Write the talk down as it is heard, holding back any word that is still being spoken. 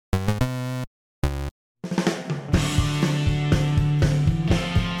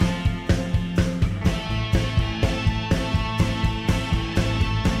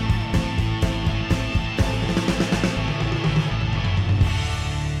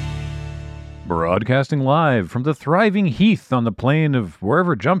Broadcasting live from the thriving heath on the plain of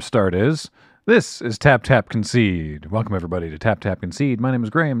wherever Jumpstart is, this is Tap Tap Concede. Welcome everybody to Tap Tap Concede. My name is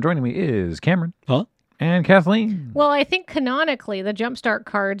Graham. Joining me is Cameron. Huh? And Kathleen. Well, I think canonically the Jumpstart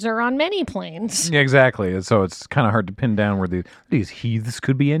cards are on many planes. Yeah, exactly. So it's kind of hard to pin down where these heaths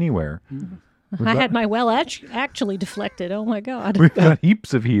could be anywhere. I had my actually deflected. Oh my God. We've got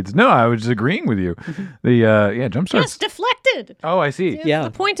heaps of heaths. No, I was just agreeing with you. The Jumpstart. Yes, deflected. Oh, I see. It's Yeah.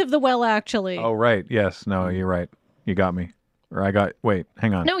 the point of the well, actually. Oh, right. Yes. No, you're right. You got me. Or I got. Wait,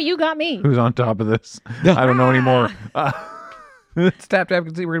 hang on. No, you got me. Who's on top of this? I don't know anymore. It's Tap Tap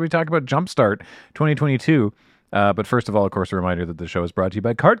Concede. We're going to be talking about Jumpstart 2022. But first of all, of course, a reminder that the show is brought to you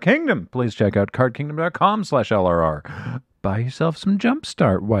by Card Kingdom. Please check out cardkingdom.com/LRR. Buy yourself some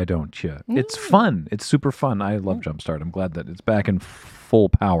Jumpstart. Why don't you? It's fun. It's super fun. I love Jumpstart. I'm glad that it's back in full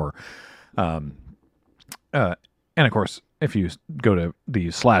power. And of course, if you go to the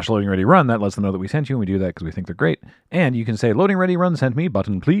 /loading ready run, that lets them know that we sent you, and we do that because we think they're great. And you can say, loading ready run sent me,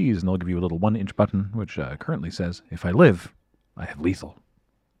 button please, and they'll give you a little 1-inch button, which currently says, if I live, I have lethal.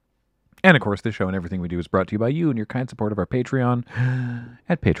 And of course, this show and everything we do is brought to you by you and your kind support of our Patreon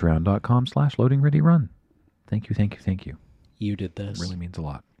at patreon.com/loadingreadyrun. Thank you, thank you, thank you. You did this. It really means a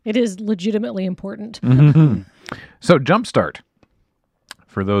lot. It is legitimately important. So Jumpstart,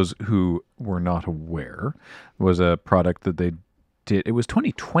 for those who were not aware, was a product that they did. It was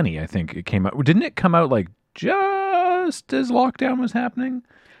 2020, I think it came out. Didn't it come out like just as lockdown was happening?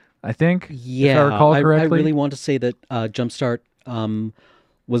 I think, Yeah, if I recall I correctly. really want to say that Jumpstart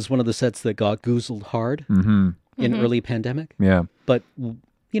was one of the sets that got goozled hard in early pandemic, Yeah. but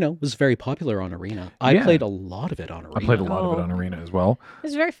was very popular on Arena. I Yeah. played a lot of it on Arena. I played a lot of it on Arena as well.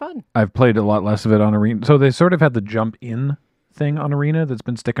 It's very fun. I've played a lot less of it on Arena. So they sort of had the jump in thing on Arena that's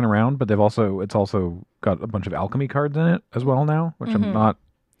been sticking around, but it's also got a bunch of alchemy cards in it as well now, which I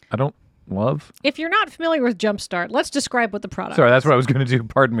don't love. If you're not familiar with Jumpstart, let's describe what the product Sorry, is. that's what I was going to do.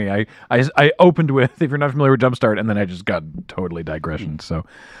 Pardon me. I opened with, if you're not familiar with Jumpstart, and then I just got totally digression. So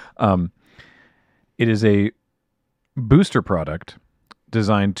it is a booster product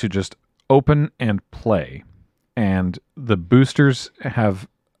designed to just open and play. And the boosters have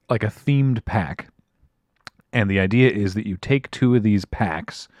like a themed pack. And the idea is that you take 2 of these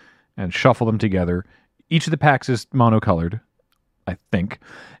packs and shuffle them together. Each of the packs is monocolored, I think,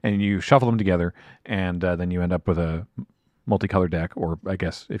 and you shuffle them together, and then you end up with a multicolored deck, or I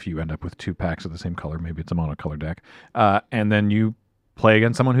guess if you end up with 2 packs of the same color, maybe it's a monocolored deck, and then you play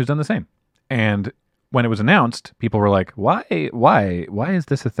against someone who's done the same. And when it was announced, people were like, why is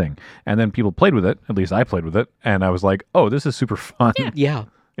this a thing? And then people played with it, at least I played with it, and I was like, oh, this is super fun. Yeah.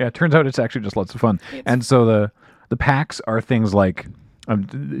 Yeah, it turns out it's actually just lots of fun. And so the packs are things like,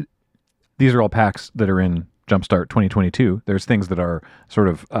 these are all packs that are in Jumpstart 2022. There's things that are sort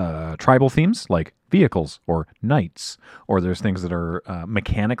of tribal themes, like vehicles or knights, or there's things that are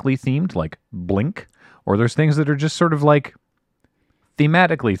mechanically themed, like Blink, or there's things that are just sort of like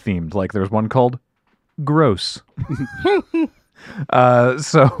thematically themed, like there's one called Gross.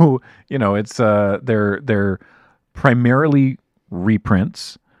 So, it's they're primarily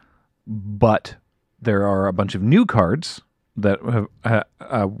reprints, but there are a bunch of new cards that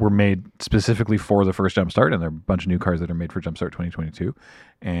were made specifically for the first Jumpstart, and there are a bunch of new cards that are made for Jumpstart 2022.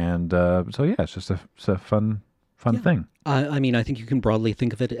 And so, yeah, it's just a fun thing. I mean, I think you can broadly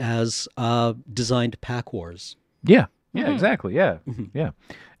think of it as designed pack wars. Yeah, exactly. Yeah, yeah.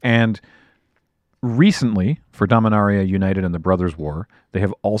 And recently, for Dominaria United and the Brothers War, they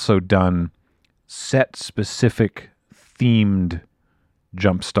have also done set-specific themed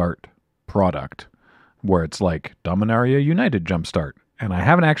Jumpstart product, where it's like Dominaria United Jumpstart, and I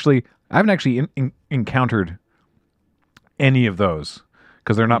haven't actually encountered any of those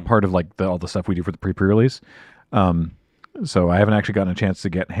because they're not part of like all the stuff we do for the pre-release. So I haven't actually gotten a chance to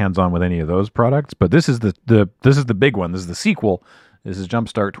get hands-on with any of those products. But this is the big one. This is the sequel. This is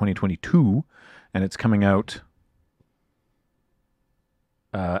Jumpstart 2022, and it's coming out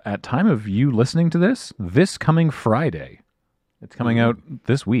at time of you listening to this coming Friday. It's coming out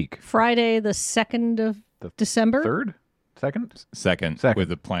this week. Friday, the 2nd of December? 3rd? 2nd? Second, Second.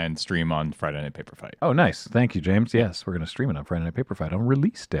 with a planned stream on Friday Night Paper Fight. Oh, nice. Thank you, James. Yes, we're going to stream it on Friday Night Paper Fight on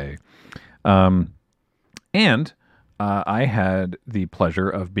release day. And I had the pleasure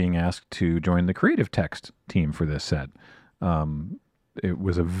of being asked to join the creative text team for this set. It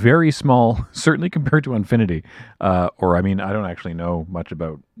was a very small, certainly compared to Infinity, I don't actually know much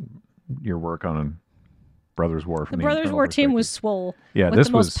about your work on Brothers War. From The Brothers internal War team was perspective. swole. Yeah, with this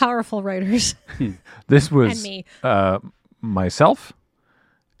the most was powerful writers. This was And me. Myself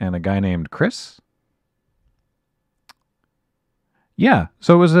and a guy named Chris. Yeah,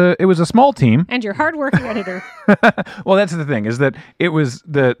 so it was a small team. And your hardworking editor. Well, that's the thing, is that it was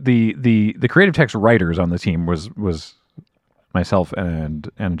the creative text writers on the team was myself and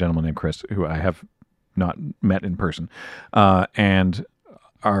a gentleman named Chris, who I have not met in person, and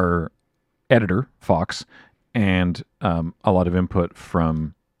our editor Fox, and a lot of input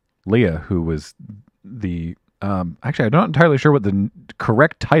from Leah, who was the actually, I'm not entirely sure what the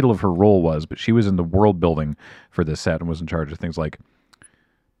correct title of her role was, but she was in the world building for this set and was in charge of things like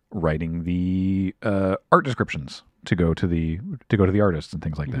writing the art descriptions to go to the artists and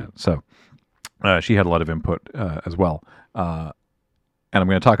things like that. So she had a lot of input as well. And I'm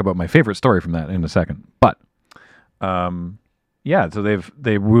going to talk about my favorite story from that in a second. But yeah, so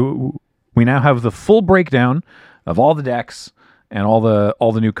we now have the full breakdown of all the decks and all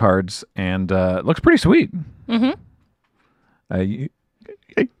the new cards, and it looks pretty sweet. Mm-hmm.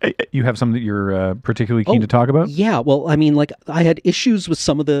 You have something that you're particularly keen to talk about? Yeah, well, I mean, like, I had issues with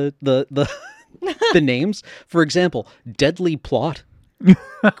some of the the names. For example, Deadly Plot.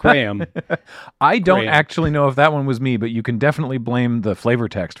 Graham. I don't Graham. actually know if that one was me, but you can definitely blame the flavor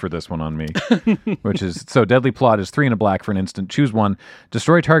text for this one on me. Which is, so Deadly Plot is 3 and a black for an instant. Choose one.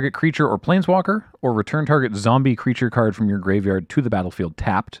 Destroy target creature or planeswalker, or return target zombie creature card from your graveyard to the battlefield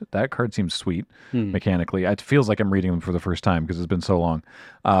tapped. That card seems sweet mechanically. It feels like I'm reading them for the first time because it's been so long.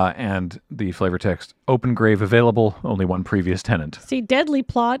 And the flavor text, open grave available, only one previous tenant. See, Deadly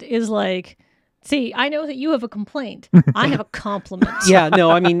Plot is like, see, I know that you have a complaint. I have a compliment. Yeah,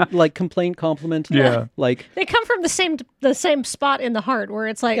 no, I mean, like, complaint, compliment. Yeah. Like, They come from the same spot in the heart where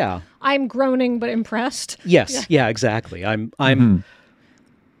it's like, Yeah. I'm groaning but impressed. yes, yeah, exactly.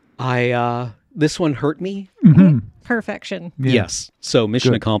 This one hurt me. Perfection. Yeah. Yes. So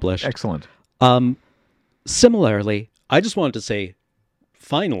mission Good. accomplished. Excellent. Similarly, I just wanted to say,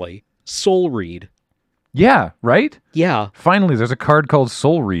 finally, Soul Read. Yeah, right? Yeah. Finally, there's a card called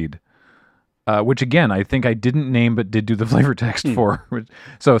Soul Read. Which again, I think I didn't name but did do the flavor text for.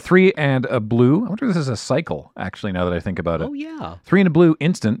 So 3 and a blue. I wonder if this is a cycle, actually, now that I think about it. Oh, yeah. 3 and a blue,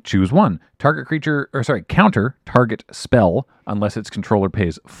 instant, choose one. Counter target spell unless its controller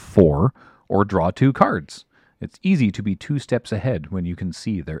pays 4, or draw 2 cards. It's easy to be 2 steps ahead when you can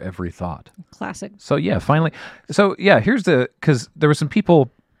see their every thought. Classic. So yeah, finally. So yeah, because there were some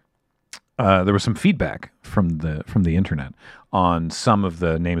people. There was some feedback from the internet on some of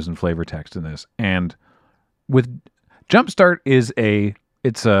the names and flavor text in this, and with Jumpstart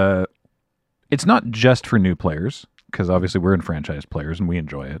it's not just for new players, because obviously we're enfranchised players and we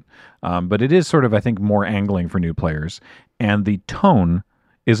enjoy it, but it is sort of, I think, more angling for new players, and the tone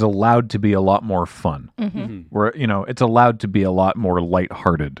is allowed to be a lot more fun. Where it's allowed to be a lot more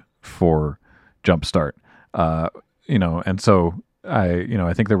lighthearted for Jumpstart, and so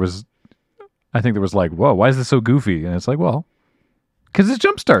I think there was like, whoa, why is this so goofy? And it's like, well, because it's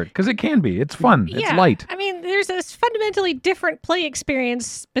Jumpstart, because it can be. It's fun. Yeah. It's light. I mean, there's this fundamentally different play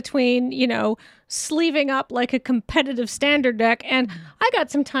experience between, sleeving up like a competitive standard deck and I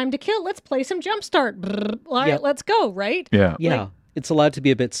got some time to kill. Let's play some Jumpstart. Brrr. All right, Yep. let's go, right? Yeah. Yeah. It's allowed to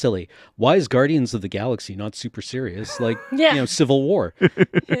be a bit silly. Why is Guardians of the Galaxy not super serious? Like, Yeah. Civil War.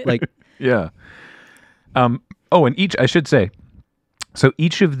 Like, Yeah. And I should say, so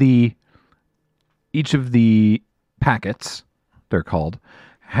each of the packets, they're called,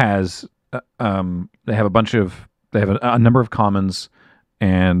 has they have a number of commons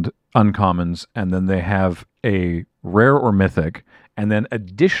and uncommons, and then they have a rare or mythic, and then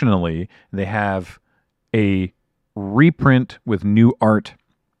additionally they have a reprint with new art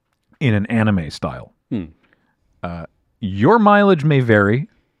in an anime style. Your mileage may vary.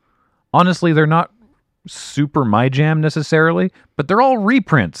 Honestly, they're not super my jam necessarily, but they're all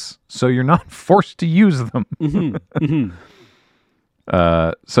reprints, so you're not forced to use them.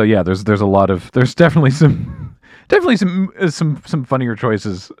 So yeah, there's definitely some funnier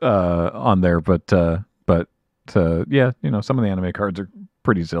choices on there, but yeah, some of the anime cards are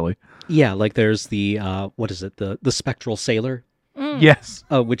pretty silly. yeah, like there's the, what is it? The Spectral Sailor, Yes.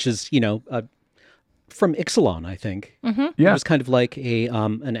 which is, from Ixalan, I think. It Yeah. was kind of like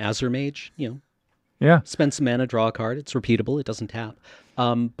an Azure Mage, Yeah. spend some mana, draw a card. It's repeatable. It doesn't tap.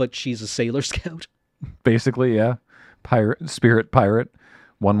 But she's a Sailor Scout. Basically, yeah. Spirit pirate.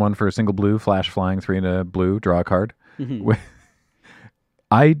 1/1 for a single blue, flash flying, 3 and a blue, draw a card.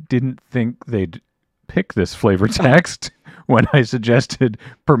 I didn't think they'd pick this flavor text when I suggested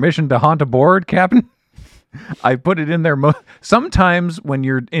permission to haunt a board, Captain. I put it in there sometimes when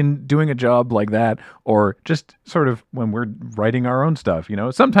you're in doing a job like that, or just sort of when we're writing our own stuff,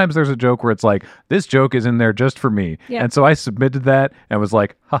 sometimes there's a joke where it's like, this joke is in there just for me. Yeah. And so I submitted that and was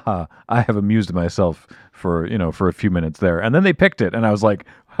like, haha, I have amused myself for a few minutes there. And then they picked it and I was like,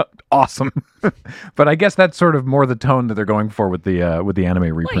 awesome. But I guess that's sort of more the tone that they're going for with the anime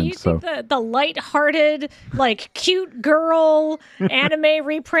What, reprint. you So think the light-hearted, like cute girl anime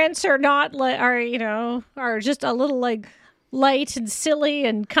reprints are not are just a little like light and silly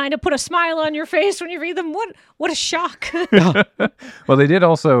and kind of put a smile on your face when you read them? What a shock! well, they did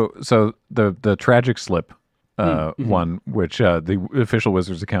also. So the tragic slip one, which the official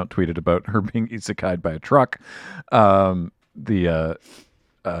Wizards account tweeted about her being isekai'd by a truck.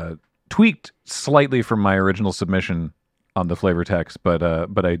 Tweaked slightly from my original submission on the flavor text, but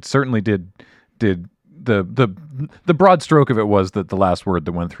I certainly did the broad stroke of it was that the last word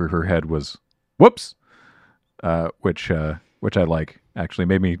that went through her head was "whoops," which I like. Actually,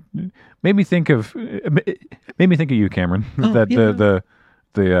 made me think of you, Cameron. Oh, that yeah.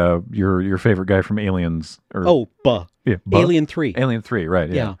 the your favorite guy from Aliens. Or, yeah, Alien 3. Alien 3, right?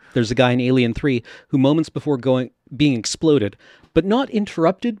 Yeah. There's a guy in Alien 3 who moments before being exploded, but not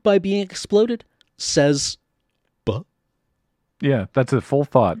interrupted by being exploded, says, "Buh." Yeah, that's a full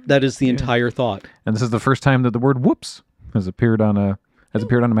thought. That is the entire thought. And this is the first time that the word "whoops" has appeared on a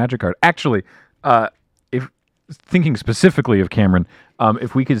magic card. Actually, if thinking specifically of Cameron,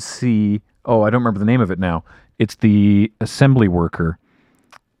 if we could see, I don't remember the name of it now. It's the assembly worker.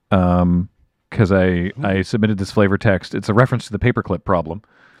 Because I submitted this flavor text. It's a reference to the paperclip problem.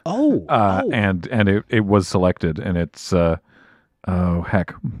 And it was selected, and it's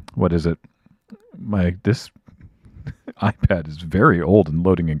heck, what is it? This iPad is very old and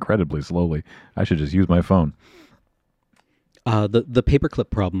loading incredibly slowly. I should just use my phone. The paperclip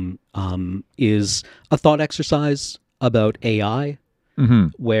problem is a thought exercise about AI,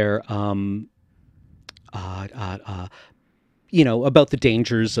 where about the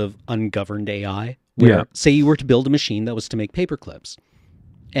dangers of ungoverned AI. Where, say you were to build a machine that was to make paperclips,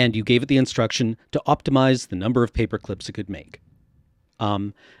 and you gave it the instruction to optimize the number of paperclips it could make.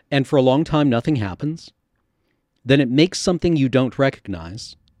 And for a long time, nothing happens. Then it makes something you don't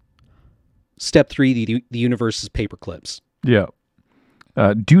recognize. Step 3, the universe is paperclips. Yeah.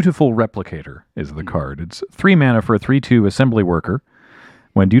 Dutiful Replicator is the card. It's 3 mana for a 3/2 assembly worker.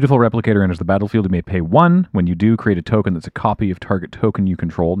 When Dutiful Replicator enters the battlefield, you may pay 1. When you do, create a token that's a copy of target token you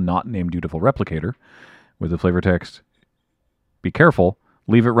control, not named Dutiful Replicator. With the flavor text, be careful,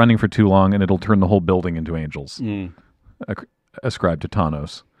 leave it running for too long, and it'll turn the whole building into angels. Ascribed to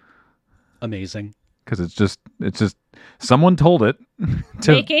Thanos. Amazing. Because it's just someone told it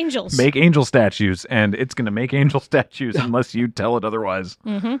to Make angels. make angel statues, and it's going to make angel statues unless you tell it otherwise.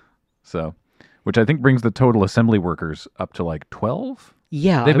 So, which I think brings the total assembly workers up to like 12.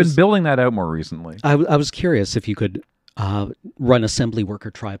 Yeah, They've been building that out more recently. I was curious if you could run assembly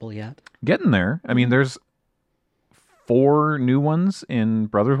worker tribal yet. Getting there. I mean, there's 4 new ones in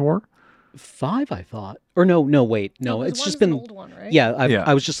Brothers War. 5, I thought. Or no, wait. No, it's just been an old one, right? Yeah, Yeah.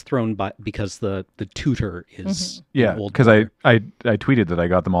 I was just thrown by because the tutor is Yeah, an old because tutor. I tweeted that I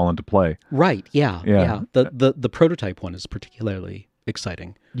got them all into play. Right, yeah. Yeah. The prototype one is particularly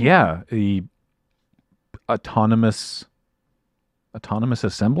exciting. Yeah, the autonomous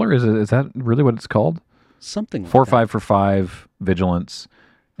assembler, is that really what it's called? Something like 4/5 for 5 vigilance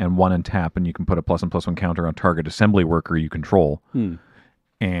and 1 in tap, and you can put a +1/+1 counter on target assembly worker you control.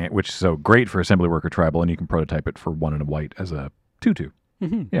 And which is so great for assembly worker tribal, and you can prototype it for 1 and a white as a 2/2.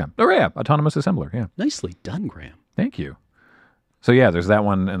 Yeah. Oh yeah, autonomous assembler. Yeah. Nicely done, Graham. Thank you. So yeah, there's that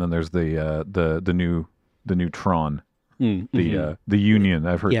one, and then there's the new Tron, the Union.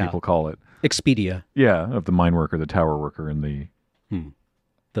 I've heard Yeah. people call it. Expedia, Yeah, of the mine worker, the tower worker, and the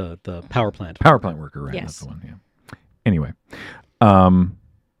the power plant. power plant worker. Right, Yes. that's the one. Yeah. Anyway,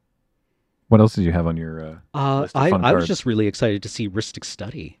 what else did you have on your list of fun I was cards? just really excited to see Ristic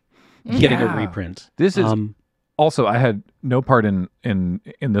Study getting a reprint. This is also, I had no part in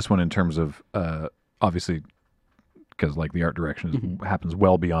this one in terms of obviously, because like the art direction happens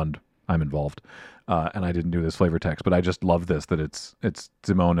well beyond I'm involved, and I didn't do this flavor text, but I just love this, that it's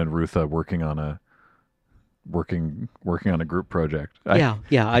Simone and Rutha working on a group project. I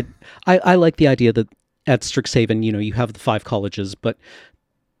like the idea that at Strixhaven, you have the 5 colleges, but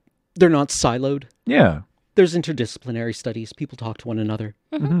they're not siloed. Yeah. There's interdisciplinary studies. People talk to one another.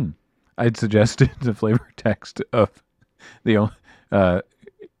 I'd suggested the flavor text of the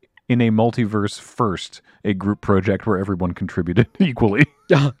in a multiverse first, a group project where everyone contributed equally.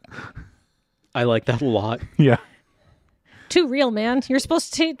 I like that a lot. Yeah. too real, man. You're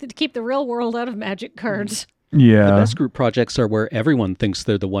supposed to keep the real world out of Magic cards. The Yeah. best group projects are where everyone thinks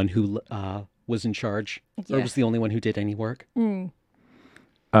they're the one who was in charge or Yeah. was the only one who did any work.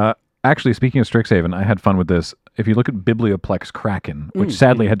 Actually, speaking of Strixhaven, I had fun with this. If you look at Biblioplex Kraken, which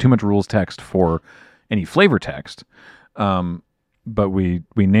sadly had too much rules text for any flavor text, but we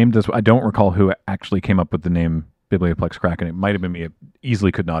named this. I don't recall who actually came up with the name Biblioplex Kraken. It might have been me. It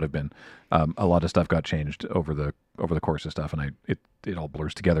easily could not have been. A lot of stuff got changed over the course of stuff, and it all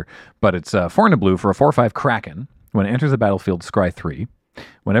blurs together. But it's 4 and a blue for a 4/5 Kraken. When it enters the battlefield, scry 3.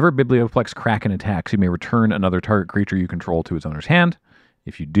 Whenever Biblioplex Kraken attacks, you may return another target creature you control to its owner's hand.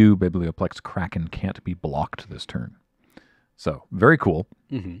 If you do, Biblioplex Kraken can't be blocked this turn. So, very cool.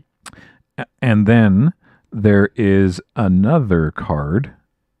 And then there is another card,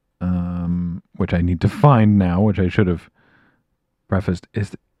 which I need to find now, which I should have prefaced.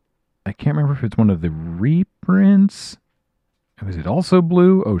 I can't remember if it's one of the reprints. Was it also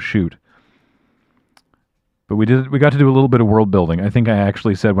blue? Oh, shoot. But we got to do a little bit of world building. I think I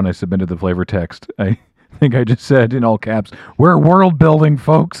actually said when I submitted the flavor text, I think I just said in all caps, we're world building,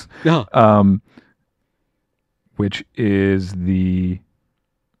 folks. Yeah. Which is the,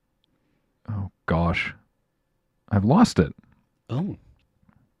 oh gosh, I've lost it. Oh.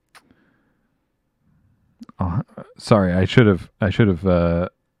 Sorry, I should have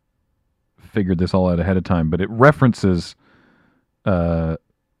figured this all out ahead of time, but it references the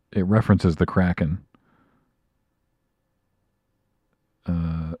Kraken.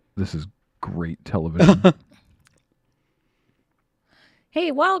 This is great television.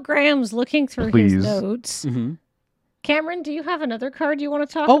 Hey, while Graham's looking through Please. his notes, Mm-hmm. Cameron, do you have another card you want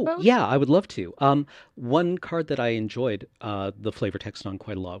to talk Oh, about? yeah, I would love to. One card that I enjoyed the flavor text on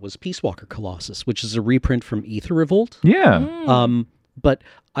quite a lot was Peace Walker Colossus, which is a reprint from Aether Revolt. Yeah. But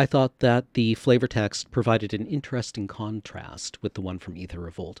I thought that the flavor text provided an interesting contrast with the one from Aether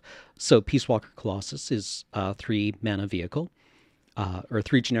Revolt. So Peace Walker Colossus is a 3 mana vehicle, or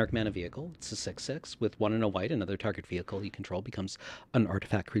 3 generic mana vehicle. It's a 6/6 with 1 and a white. Another target vehicle you control becomes an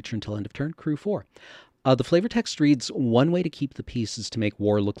artifact creature until end of turn. Crew 4. The flavor text reads, one way to keep the peace is to make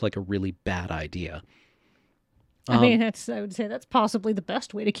war look like a really bad idea. I mean, I would say that's possibly the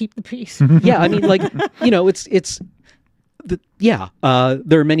best way to keep the peace. Yeah, I mean, like,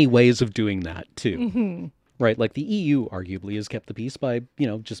 there are many ways of doing that too, right? Like the EU arguably has kept the peace by,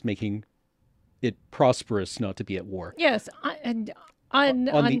 just making it prosperous not to be at war. Yes,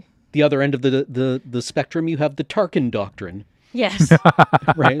 On the other end of the spectrum, you have the Tarkin Doctrine, yes.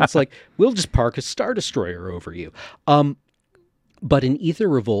 right? It's like, we'll just park a Star Destroyer over you. But in Aether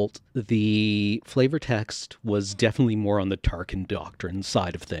Revolt, the flavor text was definitely more on the Tarkin Doctrine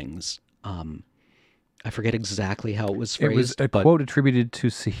side of things. I forget exactly how it was phrased. It was a but quote attributed to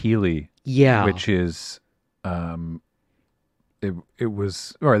Sahili, yeah, which is, it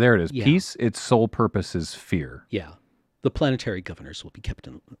was, or there it is. Yeah. Peace, its sole purpose is fear. yeah. The planetary governors will be kept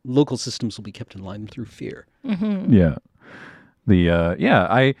in, local systems will be kept in line through fear. Yeah.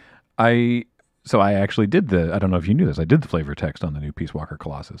 So I actually did I don't know if you knew this, I did the flavor text on the new Peace Walker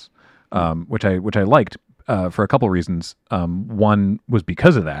Colossus, which I liked for a couple reasons. One was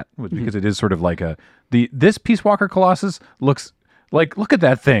because of that, was because it is sort of like this Peace Walker Colossus looks like, look at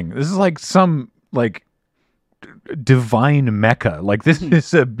that thing. This is like some like divine mecha. Like this is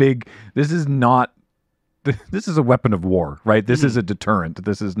this is not, this is a weapon of war, right? This is a deterrent.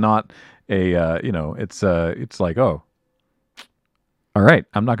 This is not it's like, oh, all right,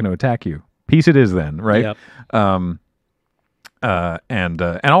 I'm not going to attack you. Peace it is then, right? Yep. And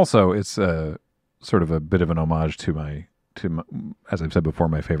also it's sort of a bit of an homage to my, as I've said before,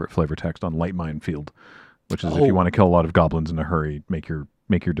 my favorite flavor text on Light Minefield, which is if you want to kill a lot of goblins in a hurry, make your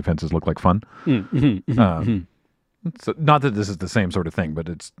defenses look like fun. So not that this is the same sort of thing, but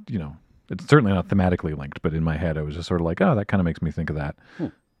it's it's certainly not thematically linked. But in my head, I was just sort of like, oh, that kind of makes me think of that.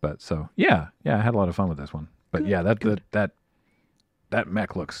 But so yeah, I had a lot of fun with this one. But that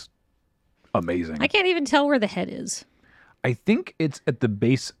mech looks amazing. I can't even tell where the head is. I think it's at the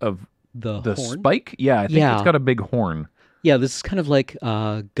base of The the horn? spike. Yeah, I think it's got a big horn. Yeah, this is kind of like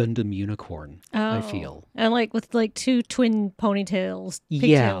Gundam Unicorn, I Oh. feel. And with 2 twin ponytails, Yeah.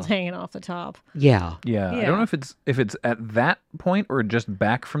 pigtails hanging off the top. Yeah. Yeah, I Yeah. don't know if it's at that point or just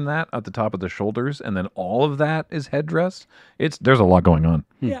back from that at the top of the shoulders, and then all of that is headdress. There's a lot going on.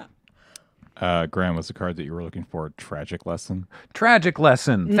 Yeah. Graham, was the card that you were looking for Tragic Lesson? Tragic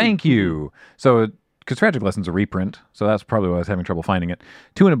Lesson. Thank you. So, because Tragic Lesson's a reprint, so that's probably why I was having trouble finding it.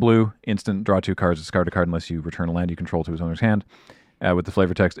 2 and a blue, instant, draw 2 cards, discard a card unless you return a land you control to its owner's hand. With the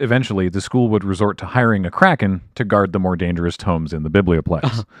flavor text, eventually the school would resort to hiring a Kraken to guard the more dangerous tomes in the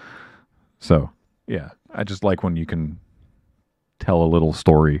Biblioplex. So, yeah, I just like when you can tell a little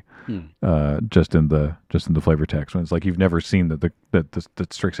story just in the flavor text. When it's like you've never seen that that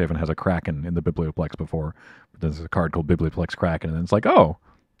Strixhaven has a Kraken in the Biblioplex before, but there's a card called Biblioplex Kraken, and then it's like, oh,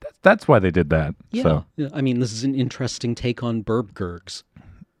 that's why they did that. Yeah. So, Yeah, I mean, this is an interesting take on Burbgurgs.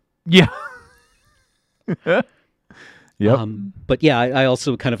 yeah. Yep. But yeah, I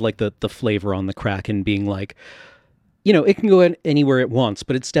also kind of like the flavor on the Kraken being like, you know, it can go anywhere it wants,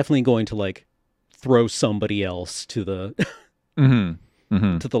 but it's definitely going to like throw somebody else to the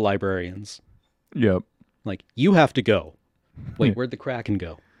to the librarians. Yep. Like, you have to go. Wait, where'd the Kraken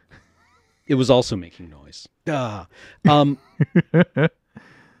go? It was also making noise. Blood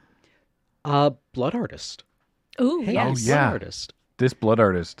Artist. Ooh, Hey, yes. yeah. Blood Artist. This Blood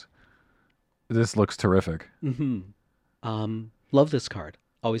Artist. This looks terrific. Love this card.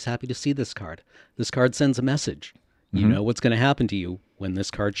 Always happy to see this card. This card sends a message. You know what's going to happen to you when this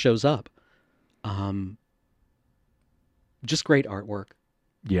card shows up. Just great artwork.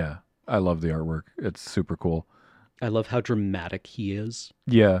 Yeah. I love the artwork. It's super cool. I love how dramatic he is.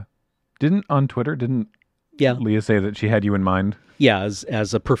 Yeah. On Twitter, didn't Yeah. Leah say that she had you in mind? Yeah,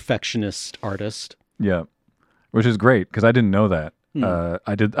 as a perfectionist artist. Yeah. Which is great because I didn't know that.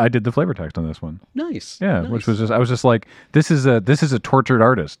 I did the flavor text on this one. Nice. Yeah, nice. which was just I was just like, this is a tortured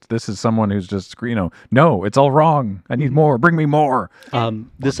artist. This is someone who's just, no, it's all wrong. I need more. Bring me more.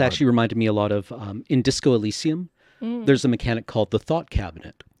 This actually reminded me a lot of in Disco Elysium. There's a mechanic called the Thought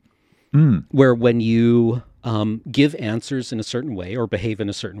Cabinet, where when you give answers in a certain way or behave in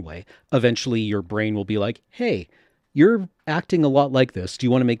a certain way, eventually your brain will be like, hey, you're acting a lot like this. Do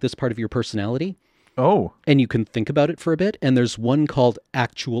you want to make this part of your personality? Oh. And you can think about it for a bit. And there's one called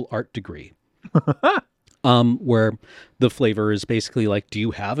Actual Art Degree, where the flavor is basically like, do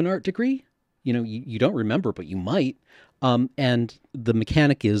you have an art degree? You know, you don't remember, but you might. And the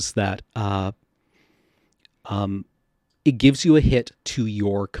mechanic is that it gives you a hit to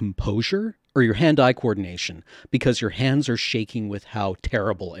your composure or your hand-eye coordination because your hands are shaking with how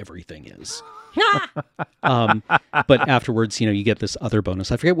terrible everything is. But afterwards, you get this other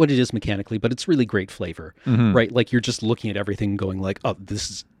bonus. I forget what it is mechanically, but it's really great flavor, right? Like you're just looking at everything going like, oh, this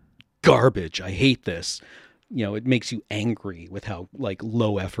is garbage. I hate this. It makes you angry with how like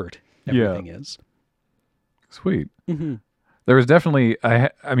low effort everything is. Sweet. There was definitely, I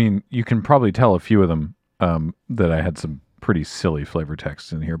mean, you can probably tell a few of them that I had some pretty silly flavor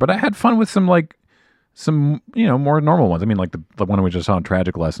texts in here, but I had fun with some more normal ones. I mean, like the one we just saw in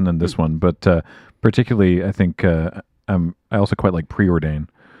Tragic Lesson and this one, but particularly I think I also quite like Preordain,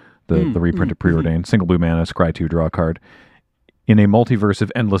 the reprint of Preordain. Single blue mana, scry 2, draw a card. In a multiverse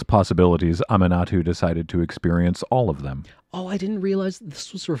of endless possibilities, Aminatu decided to experience all of them. Oh, I didn't realize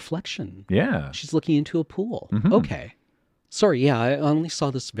this was a reflection. Yeah. She's looking into a pool. Okay. Sorry, yeah, I only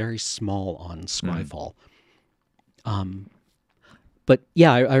saw this very small on Scryfall. But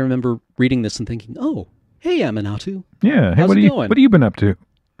yeah, I remember reading this and thinking, oh, hey, Aminatu. Yeah. Hey, How's what it have going? you been up to?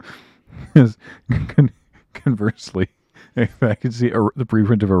 Conversely, I could see the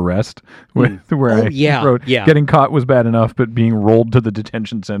preprint of Arrest, where I wrote, getting caught was bad enough, but being rolled to the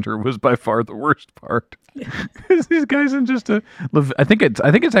detention center was by far the worst part. Because these guys in just I think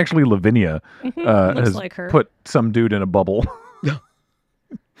it's actually Lavinia has like her. put some dude in a bubble.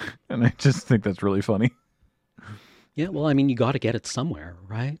 And I just think that's really funny. Yeah, well, I mean, you got to get it somewhere,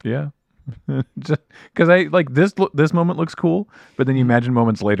 right? Yeah. Because I like this moment looks cool, but then you imagine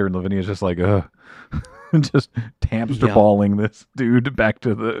moments later and Lavinia's just like, ugh. Just hamster balling this dude back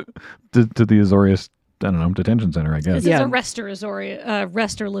to the Azorius, I don't know, detention center, I guess. This is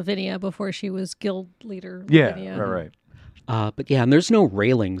Arrestor Lavinia before she was guild leader Lavinia. Yeah, right. But yeah, and there's no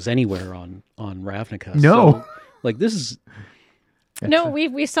railings anywhere on Ravnica. No. So, like this is... No,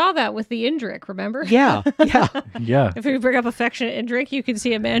 we saw that with the Indrik, remember? Yeah. Yeah. If we bring up Affectionate Indrik, you can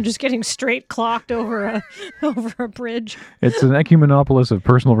see a man just getting straight clocked over a bridge. It's an ecumenopolis of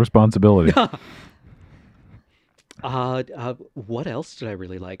personal responsibility. What else did I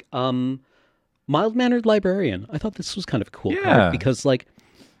really like? Mild-Mannered Librarian. I thought this was kind of a cool Yeah. card because, like,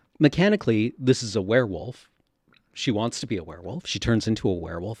 mechanically, this is a werewolf. She wants to be a werewolf. She turns into a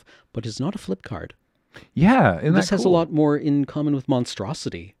werewolf, but is not a flip card. Yeah. Isn't This that has a cool? lot more in common with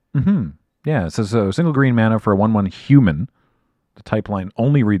Monstrosity. Yeah, so single green mana for a 1/1 human. The type line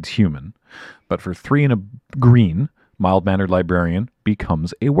only reads human. But for 3 and a green, Mild-Mannered Librarian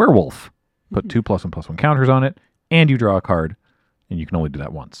becomes a werewolf. Put 2+1/+1 counters on it, and you draw a card, and you can only do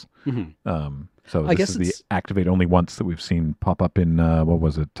that once. So I this guess is the it's- activate only once that we've seen pop up in,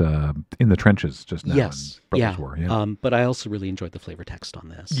 in the trenches just now. Yes. In Yeah. Brothers War. Yeah. But I also really enjoyed the flavor text on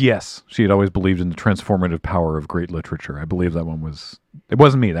this. Yes, she had always believed in the transformative power of great literature. I believe that one was. It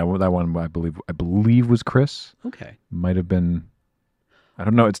wasn't me. That one I believe was Chris. Okay. Might have been I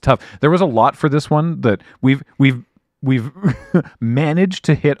don't know. It's tough. There was a lot for this one that we've managed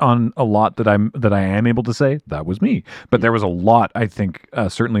to hit on a lot that I am able to say that was me. But there was a lot, I think,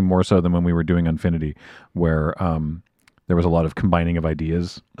 certainly more so than when we were doing Unfinity, where there was a lot of combining of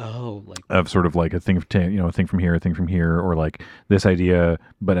ideas. Oh, like of sort of like a thing, a thing from here, or like this idea,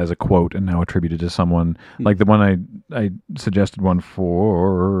 but as a quote and now attributed to someone. Like the one I suggested one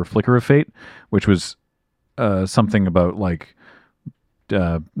for Flicker of Fate, which was something about like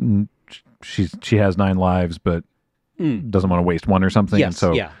she has 9 lives, but doesn't want to waste one or something. Yes,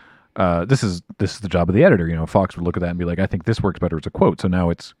 and so this is the job of the editor. Fox would look at that and be like, I think this works better as a quote. So now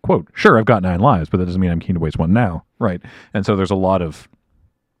it's quote. Sure, I've got 9 lives, but that doesn't mean I'm keen to waste one now, right? And so there's a lot of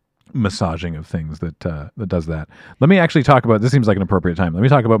massaging of things that does that. Let me actually talk about. This seems like an appropriate time. Let me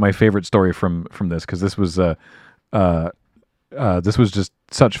talk about my favorite story from this, because this was just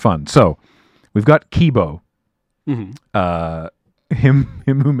such fun. So we've got Kibo, him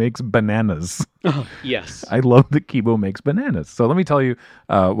who makes bananas. oh, yes. I love that Kibo makes bananas. So let me tell you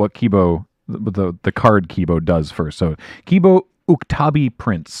what Kibo, the card Kibo does first. So Kibo Uktabi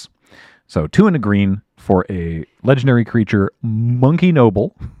Prince. So 2 and a green for a legendary creature, Monkey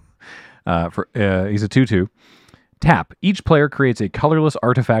Noble. He's a 2/2. Tap. Each player creates a colorless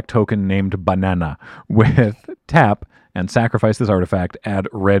artifact token named Banana. With tap and sacrifice this artifact, add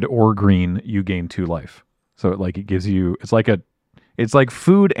red or green, you gain 2 life. So it gives you, it's like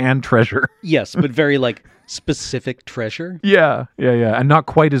food and treasure. Yes, but very like specific treasure. Yeah. And not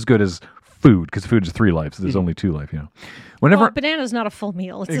quite as good as food, because food is 3 lives. So there's only 2 life, Whenever Well, banana's not a full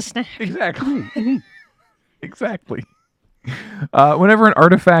meal. It's a snack. Exactly. Exactly. Whenever an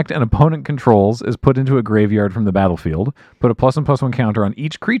artifact an opponent controls is put into a graveyard from the battlefield, put a +1/+1 counter on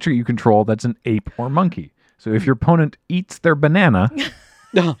each creature you control that's an ape or monkey. So if your opponent eats their banana,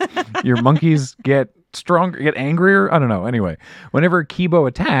 your monkeys get stronger, get angrier. I don't know. Anyway, whenever Kibo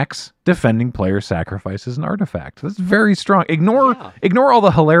attacks, defending player sacrifices an artifact. That's very strong. Ignore all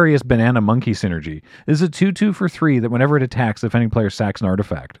the hilarious banana monkey synergy. This is a 2/2 for 3 that whenever it attacks, defending player sacks an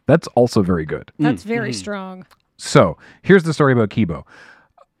artifact. That's also very good. That's very strong. So here's the story about Kibo.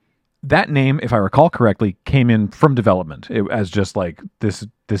 That name, if I recall correctly, came in from development as just like this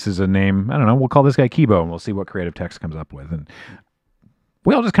is a name. I don't know. We'll call this guy Kibo, and we'll see what creative text comes up with. And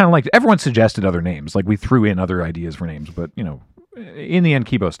we all just kind of like, everyone suggested other names. Like we threw in other ideas for names, but in the end,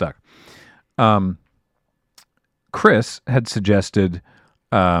 Kibo stuck. Chris had suggested.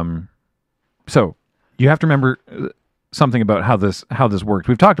 So you have to remember something about how this worked.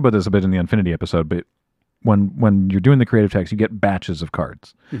 We've talked about this a bit in the Unfinity episode, but when you're doing the creative text, you get batches of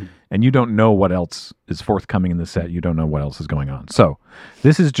cards, and you don't know what else is forthcoming in the set. You don't know what else is going on. So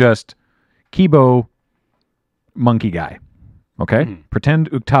this is just Kibo monkey guy. Okay? Pretend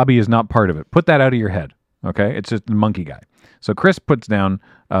Uktabi is not part of it. Put that out of your head. Okay? It's just the monkey guy. So Chris puts down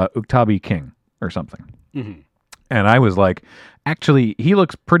Uktabi King or something. And I was like, actually, he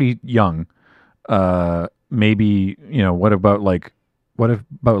looks pretty young. Maybe, what about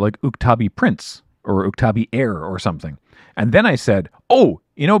Uktabi Prince or Uktabi Heir or something? And then I said,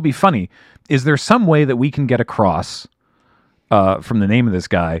 it'd be funny. Is there some way that we can get across from the name of this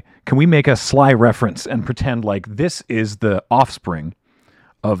guy? Can we make a sly reference and pretend like this is the offspring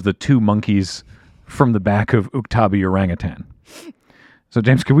of the 2 monkeys from the back of Uktabi Orangutan? So,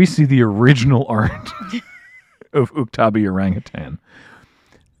 James, can we see the original art of Uktabi Orangutan?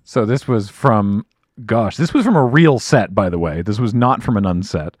 So this was from a real set, by the way. This was not from an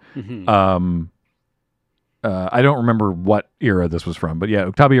unset. I don't remember what era this was from, but yeah,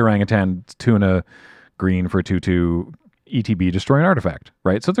 Uktabi Orangutan, 2 and a green for 2/2 ETB, destroy an artifact,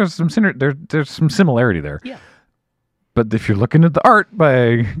 right? So there's some similarity there. Yeah. But if you're looking at the art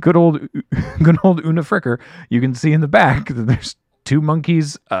by good old Una Fricker, you can see in the back that there's 2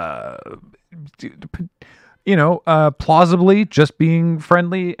 monkeys, plausibly just being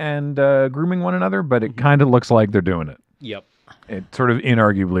friendly and grooming one another, but it kind of looks like they're doing it. Yep. It sort of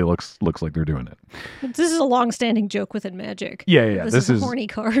inarguably looks like they're doing it. This is a long-standing joke within Magic. Yeah. This is a horny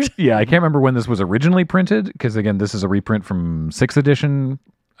card. Yeah, I can't remember when this was originally printed, because again, this is a reprint from 6th edition.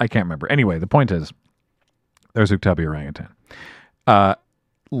 I can't remember. Anyway, the point is, there's Uktabi Orangutan.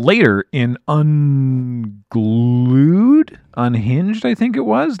 Later in Unhinged, I think it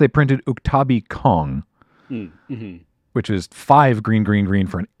was, they printed Uktabi Kong, which is 5 green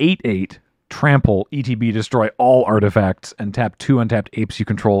for an 8/8. Trample, ETB, destroy all artifacts, and tap 2 untapped apes you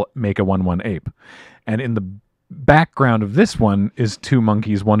control, make a 1/1 ape. And in the background of this one is 2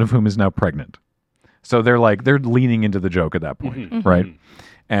 monkeys, one of whom is now pregnant. So they're leaning into the joke at that point, right?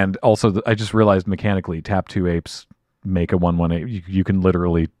 And also, I just realized mechanically, tap 2 apes, make a 1/1 ape. You can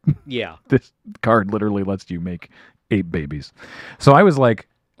literally, Yeah. this card literally lets you make 8 babies. So I was like,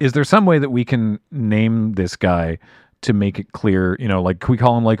 is there some way that we can name this guy to make it clear, you know, like, can we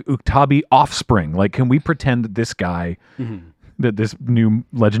call him like Uktabi Offspring? Like, can we pretend that this guy, that this new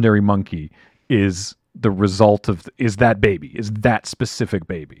legendary monkey is the result of, is that baby, is that specific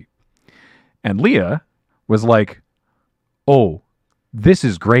baby? And Leah was like, oh, this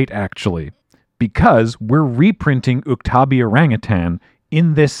is great actually, because we're reprinting Uktabi Orangutan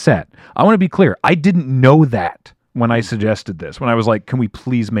in this set. I want to be clear, I didn't know that when I suggested this, when I was like, can we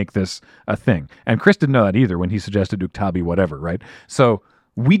please make this a thing? And Chris didn't know that either when he suggested Uktabi whatever, right? So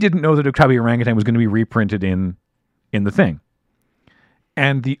we didn't know that Uktabi Orangutan was going to be reprinted in the thing.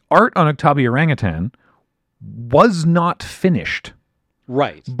 And the art on Uktabi Orangutan was not finished.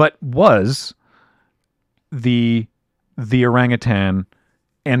 Right. But was the orangutan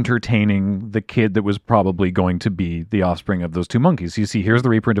entertaining the kid that was probably going to be the offspring of those 2 monkeys. You see, here's the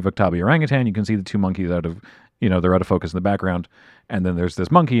reprint of Uktabi Orangutan. You can see the 2 monkeys out of, you know, they're out of focus in the background. And then there's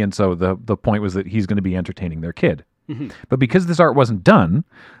this monkey. And so the point was that he's going to be entertaining their kid. But because this art wasn't done,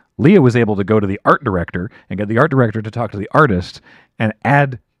 Leah was able to go to the art director and get the art director to talk to the artist and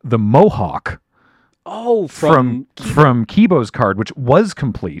add the mohawk from Kibo's card, which was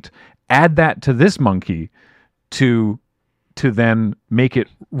complete, add that to this monkey to then make it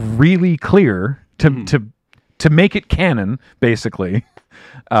really clear to make it canon, basically,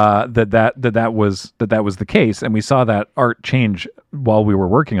 that was the case, and we saw that art change while we were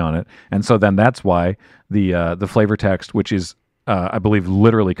working on it, and so then that's why the flavor text, which is I believe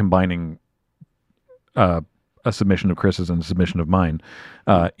literally combining a submission of Chris's and a submission of mine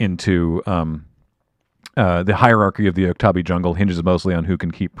into the hierarchy of the Uktabi jungle hinges mostly on who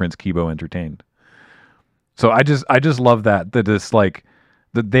can keep Prince Kibo entertained. So I just love that it's like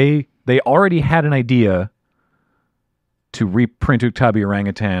that they already had an idea to reprint Uktabi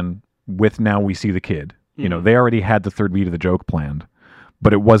Orangutan with Now We See the Kid. You know, they already had the third beat of the joke planned,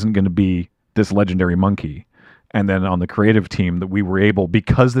 but it wasn't going to be this legendary monkey. And then on the creative team that we were able,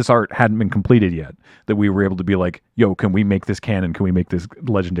 because this art hadn't been completed yet, that we were able to be like, yo, can we make this canon? Can we make this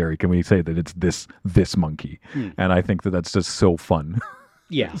legendary? Can we say that it's this monkey? And I think that that's just so fun.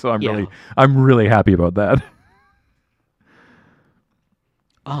 Yeah. So I'm really happy about that.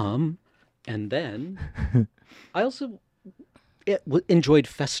 And then I also enjoyed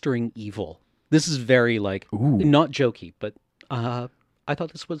Festering Evil. This is very like not jokey, but I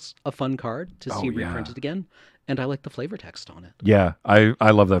thought this was a fun card to see reprinted again, and I like the flavor text on it. Yeah,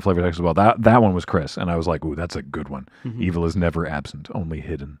 I love that flavor text as well. That one was Chris, and I was like, ooh, that's a good one. Evil is never absent, only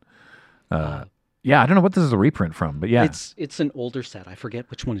hidden. Yeah, I don't know what this is a reprint from, but yeah. It's an older set. I forget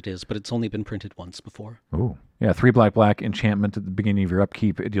which one it is, but it's only been printed once before. Oh, yeah. 3 black enchantment at the beginning of your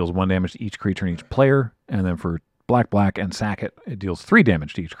upkeep. It deals 1 damage to each creature and each player. And then for black and sack it deals 3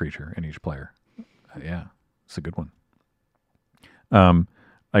 damage to each creature and each player. Yeah, it's a good one.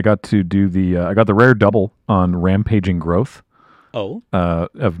 I got to do I got the rare double on Rampaging Growth. Oh.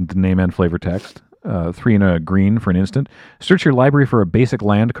 Of the name and flavor text. 3 and a green for an instant. Search your library for a basic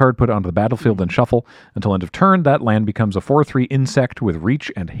land card, put it onto the battlefield, and shuffle. Until end of turn, that land becomes a 4/3 insect with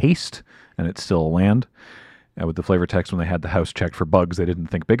reach and haste, and it's still a land. With the flavor text, when they had the house checked for bugs, they didn't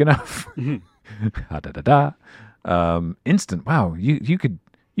think big enough. Instant. Wow, you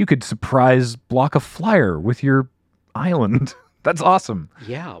could surprise block a flyer with your island. That's awesome.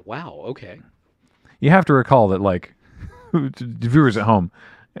 Yeah. Wow. Okay. You have to recall that, like, viewers at home,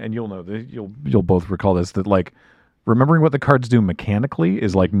 and you'll know that you'll both recall this, that like remembering what the cards do mechanically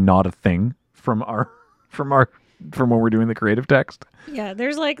is like not a thing from when we're doing the creative text. Yeah,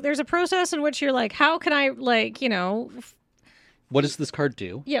 there's a process in which you're like, how can I, like, you know, what does this card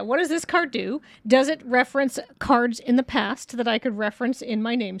do? Yeah, what does this card do? Does it reference cards in the past that I could reference in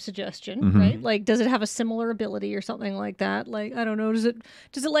my name suggestion, right? Like, does it have a similar ability or something like that? Like, I don't know, does it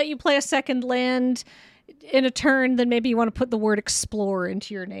let you play a second land in a turn? Then maybe you want to put the word explore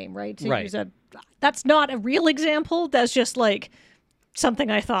into your name, right? To use that's not a real example. That's just like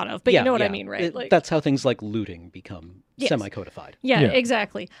something I thought of, but you know what I mean, right? Like, that's how things like looting become semi-codified. Yeah,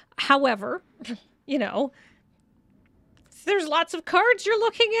 exactly. However, you know, there's lots of cards you're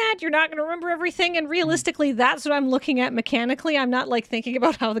looking at. You're not going to remember everything. And realistically, that's what I'm looking at mechanically. I'm not like thinking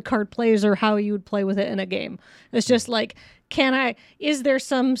about how the card plays or how you would play with it in a game. It's just like, is there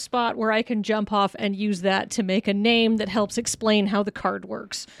some spot where I can jump off and use that to make a name that helps explain how the card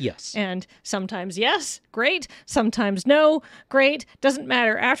works? Yes. And sometimes yes, great. Sometimes no, great. Doesn't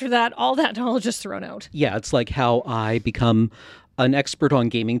matter. After that, all that knowledge is thrown out. Yeah, it's like how I become an expert on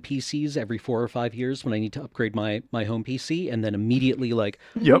gaming PCs every 4 or 5 years when I need to upgrade my home PC, and then immediately like,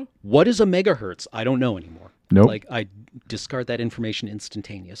 what is a megahertz? I don't know anymore. Nope. Like, I discard that information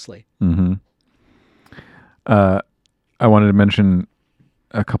instantaneously. I wanted to mention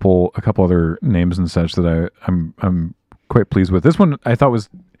a couple other names and such that I'm quite pleased with. This one I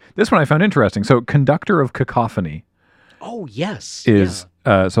found interesting. So Conductor of Cacophony Oh, yes. is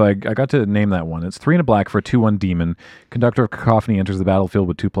so I got to name that one. It's 3 and a black for a 2/1 demon. Conductor of Cacophony enters the battlefield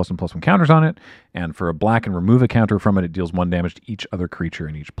with 2+1/+1 counters on it, and for a black and remove a counter from it, it deals 1 damage to each other creature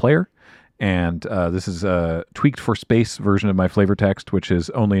in each player. And this is a tweaked for space version of my flavor text, which is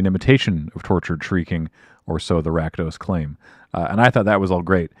only an imitation of tortured shrieking, or so the Rakdos claim. And I thought that was all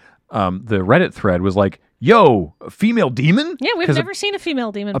great. The Reddit thread was like, "Yo, a female demon?" Yeah, we've 'Cause never seen a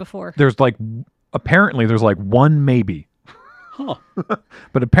female demon before. There's like apparently there's like one maybe. Huh.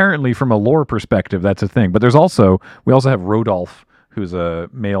 But apparently, from a lore perspective, that's a thing. But we also have Rodolph, who's a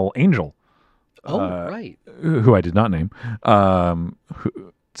male angel, Oh, right. who I did not name.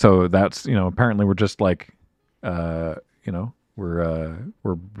 So that's apparently we're just like,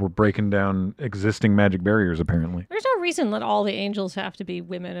 we're breaking down existing magic barriers. Apparently, There's no reason that all the angels have to be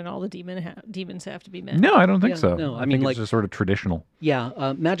women and all the demons have to be men. no, I don't think Yeah, so. no, I I mean, think like- it's just sort of traditional.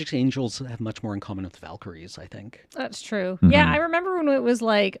 Yeah, Magic's angels have much more in common with Valkyries, I think. That's true. Mm-hmm. Yeah, I remember when it was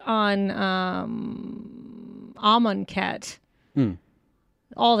like on Amonkhet, Hmm.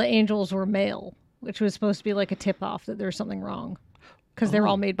 all the angels were male, which was supposed to be like a tip off that there's something wrong because they're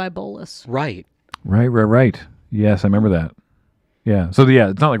all made by Bolus. Right. Right. Yes, I remember that. Yeah. So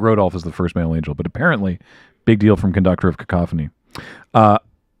it's not like Rodolph is the first male angel, but apparently, big deal from Conductor of Cacophony.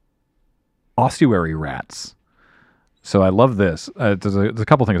 Ossuary rats. So I love this. There's a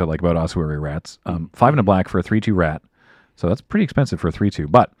couple things I like about ossuary rats. 5 and a black for a 3/2 rat. So that's pretty expensive for a 3/2.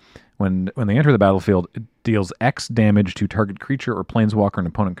 But when they enter the battlefield, it deals X damage to target creature or planeswalker an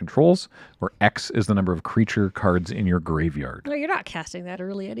opponent controls, where X is the number of creature cards in your graveyard. No, you're not casting that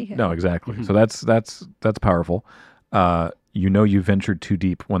early anyhow. No, exactly. So that's powerful. You ventured too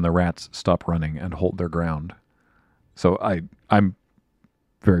deep when the rats stop running and hold their ground. So I'm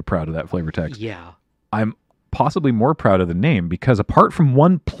very proud of that flavor text. Yeah. I'm possibly more proud of the name because apart from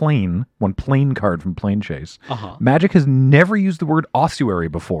one plane card from Plane Chase, Uh-huh. Magic has never used the word ossuary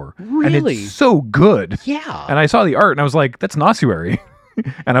before. And Really? it's so good. Yeah. And I saw the art and I was like, that's an ossuary.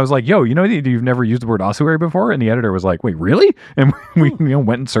 And I was like, yo, you've never used the word ossuary before? And the editor was like, wait, really? And we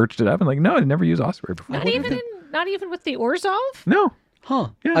went and searched it up and like, no, I never used ossuary before. Not even with the Orzhov? No, Huh.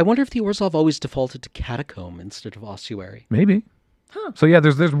 Yeah. I wonder if the Orzhov always defaulted to catacomb instead of ossuary. maybe. So yeah,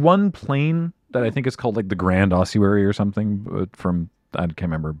 there's one plane that I think is called like the Grand Ossuary or something from I can't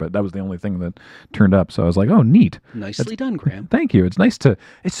remember, but that was the only thing that turned up. So I was like, oh, neat. Nicely done, Graham. Thank you. It's nice to.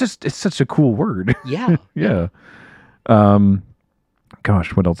 It's such a cool word. Yeah. Yeah.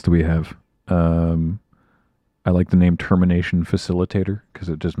 Gosh, what else do we have? I like the name Termination Facilitator because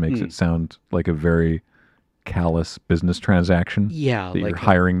it just makes it sound like a very callous business transaction. Yeah, that you're like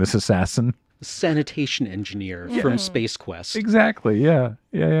hiring this assassin. sanitation engineer from Space Quest. Exactly. Yeah.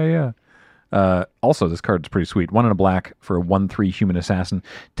 Also, this card's pretty sweet. 1 and a black for a 1/3 human assassin.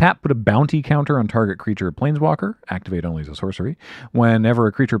 Tap, put a bounty counter on target creature or planeswalker. Activate only as a sorcery. Whenever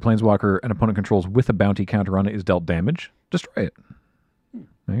a creature or planeswalker an opponent controls with a bounty counter on it is dealt damage, destroy it.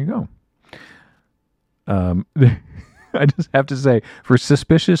 There you go. I just have to say, for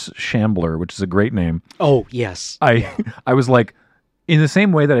Suspicious Shambler, which is a great name, Oh, yes. I was like, in the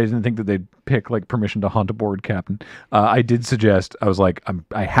same way that I didn't think that they'd pick like Permission to Haunt a Board Captain, I did suggest, I was like,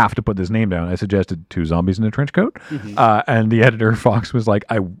 I have to put this name down. I suggested 2 zombies in a trench coat. And the editor, Fox, was like,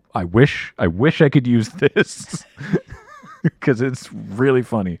 I wish I could use this because it's really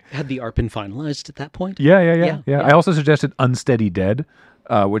funny. Had the art been finalized at that point? Yeah. Yeah. I also suggested Unsteady Dead,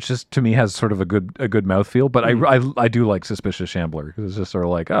 which just to me has sort of a good mouthfeel, but I do like Suspicious Shambler because it's just sort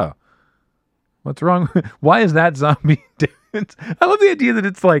of like, oh, what's wrong? Why is that zombie dead? I love the idea that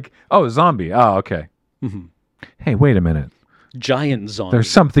it's like, oh, zombie. Oh, okay. Hey, wait a minute. Giant zombie. There's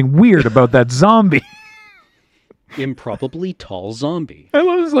something weird about that zombie. Improbably tall zombie. I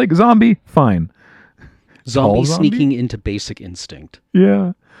was like, zombie, fine. Zombie zombie? sneaking into Basic Instinct.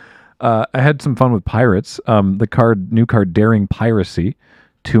 Yeah. I had some fun with pirates. The new card, Daring Piracy,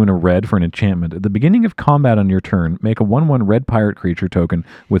 2 and a red for an enchantment. At the beginning of combat on your turn, make a 1/1 red pirate creature token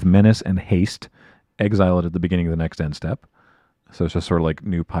with menace and haste. Exile it at the beginning of the next end step. So it's just sort of like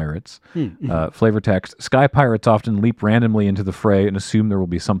new pirates. Flavor text: Sky pirates often leap randomly into the fray and assume there will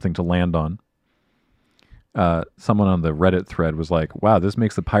be something to land on. Someone on the Reddit thread was like, wow, this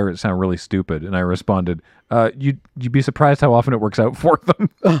makes the pirates sound really stupid. And I responded, you'd be surprised how often it works out for them.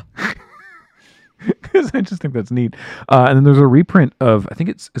 Because I just think that's neat. And then there's a reprint of, I think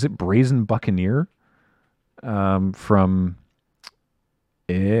is it Brazen Buccaneer from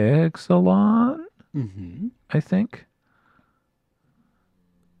Ixalan, I think.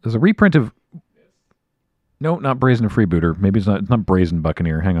 There's a reprint of No, not Brazen Freebooter. Maybe it's not Brazen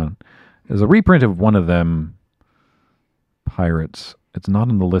Buccaneer. Hang on. There's a reprint of one of them pirates. It's not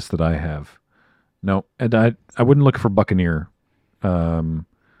on the list that I have. No, and I wouldn't look for Buccaneer. But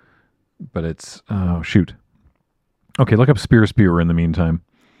it's oh shoot. Okay, look up Spear Spewer in the meantime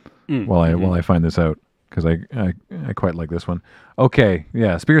while I find this out, because I quite like this one. Okay,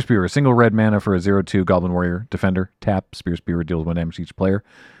 yeah, Spear Spewer, single red mana for a 0/2 Goblin Warrior Defender. Tap, Spear Spewer deals 1 damage to each player.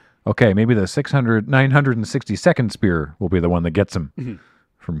 Okay, maybe the 962nd Spear will be the one that gets him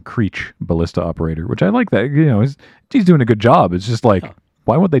from Creech, Ballista Operator, which I like that. You know, he's doing a good job. It's just like,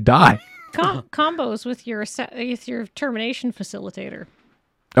 why would they die? Combos with your termination facilitator.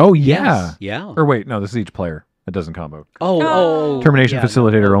 Oh, yeah. Yeah. Or wait, no, this is each player. It doesn't combo. Oh. Termination Yeah,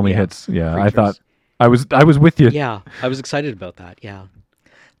 Facilitator only yeah. hits. Yeah, I Creatures. thought I was with you. Yeah, I was excited about that. Yeah.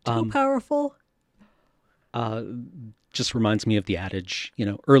 Too powerful. Just reminds me of the adage,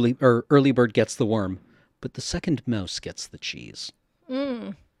 early bird gets the worm, but the second mouse gets the cheese.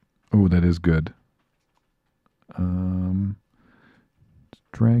 Mm. Oh, that is good.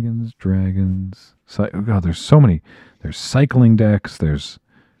 Dragons. Oh God, there's so many. There's cycling decks. There's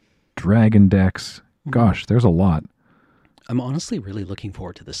dragon decks. Gosh, there's a lot. I'm honestly really looking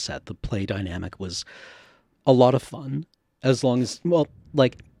forward to this set. The play dynamic was a lot of fun, as long as,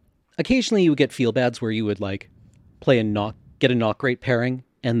 occasionally you would get feel bads where you would get a not great pairing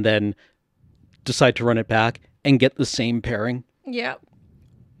and then decide to run it back and get the same pairing. Yeah.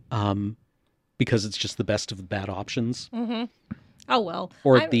 Because it's just the best of the bad options. Mm-hmm. Oh, well.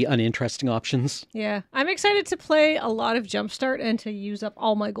 Or the uninteresting options. Yeah. I'm excited to play a lot of Jumpstart and to use up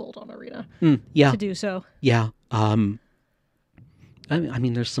all my gold on Arena Yeah. to do so. Yeah. I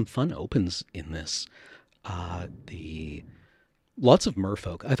mean, there's some fun opens in this. Lots of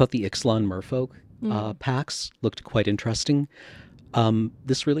merfolk. I thought the Ixalan merfolk packs looked quite interesting.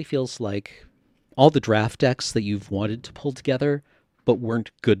 This really feels like all the draft decks that you've wanted to pull together but weren't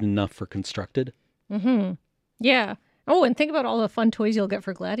good enough for Constructed. Mm-hmm. Yeah. Oh, and think about all the fun toys you'll get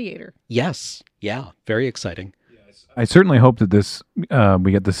for Gladiator. Yes. Yeah. Very exciting. I certainly hope that this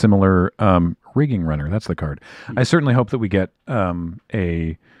we get the similar Rigging Runner. That's the card. I certainly hope that we get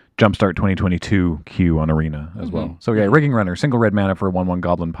a Jumpstart 2022 queue on Arena as well. So yeah, Rigging Runner, single red mana for a 1/1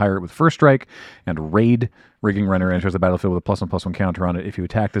 Goblin Pirate with first strike and raid. Rigging Runner enters the battlefield with a +1/+1 counter on it. If you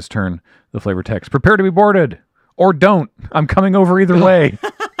attack this turn, the flavor text: prepare to be boarded or don't. I'm coming over either way.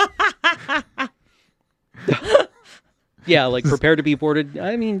 Yeah, like prepare to be boarded.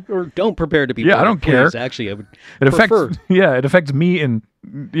 I mean, or don't prepare to be Yeah, boarded. I don't care. Please. Actually, I would It prefer. affects me and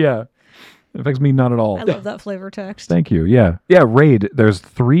it affects me not at all. I love that flavor text. Thank you. Yeah. Raid. There's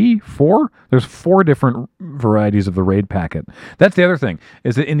 4 different varieties of the raid packet. That's the other thing,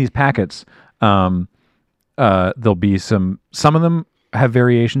 is that in these packets, there'll be some of them have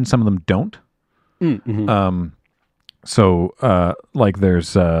variations, some of them don't. There's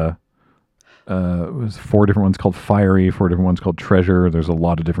was 4 different ones called Fiery, 4 different ones called Treasure. There's a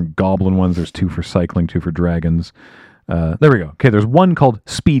lot of different goblin ones. There's 2 for cycling, 2 for dragons. There we go. Okay, there's one called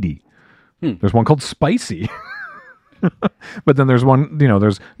Speedy. There's one called Spicy. But then there's one,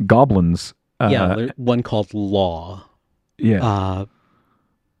 there's goblins. One called Law. Yeah.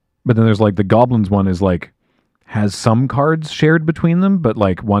 But then there's the goblins one is has some cards shared between them, but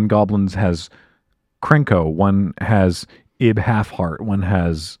one goblins has Krenko, one has Ib Halfheart, one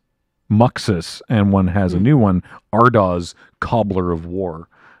has Muxus, and one has a new one, Ardaz, Cobbler of War.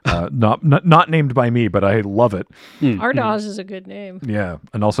 Not named by me, but I love it. Ardaz is a good name. Yeah,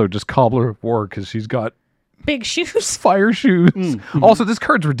 and also just Cobbler of War because she's got Big shoes. fire shoes. Also, this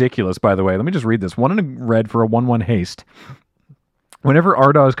card's ridiculous, by the way. Let me just read this. 1 in a red for a 1/1 haste. Whenever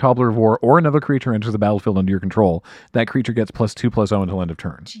Ardaz, Cobbler of War, or another creature enters the battlefield under your control, that creature gets +2/+0 until end of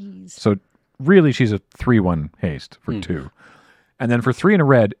turn. Jeez. So really, she's a 3/1 haste for 2. And then for 3 in a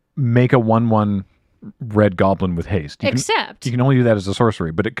red, make a 1/1 red goblin with haste. You can only do that as a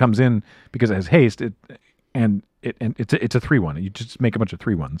sorcery, but it comes in because it has haste. It's a 3/1. You just make a bunch of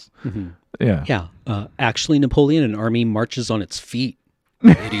 3/1s. Yeah. Yeah. Actually, Napoleon, an army marches on its feet.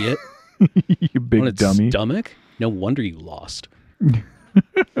 Idiot. You big On its dummy. stomach? No wonder you lost.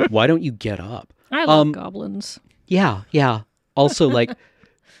 Why don't you get up? I love goblins. Yeah. Also,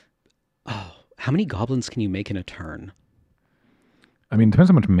 how many goblins can you make in a turn? I mean, it depends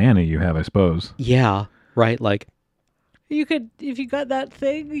how much mana you have, I suppose. Yeah, right. You could, if you got that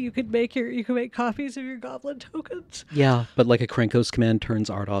thing, you could make copies of your goblin tokens. Yeah, but a Krenko's command turns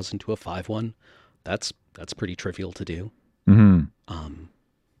Ardaz into a 5/1. That's pretty trivial to do.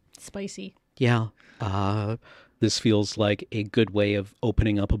 Spicy. Yeah. This feels like a good way of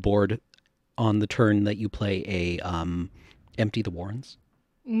opening up a board on the turn that you play a Empty the Warrens.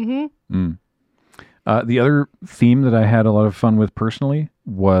 The other theme that I had a lot of fun with personally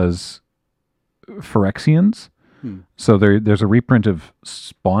was Phyrexians. So there's a reprint of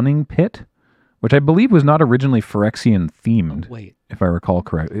Spawning Pit, which I believe was not originally Phyrexian themed, Wait. if I recall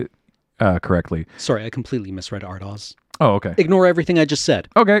correctly. Sorry, I completely misread Ardos. Oh, okay. Ignore everything I just said.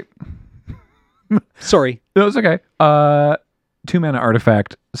 Okay. Sorry. No, it's okay. 2-mana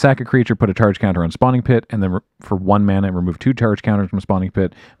artifact, sack a creature, put a charge counter on Spawning Pit, and then for 1 mana, remove 2 charge counters from Spawning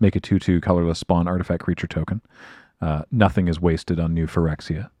Pit, make a 2/2 colorless spawn artifact creature token. Nothing is wasted on New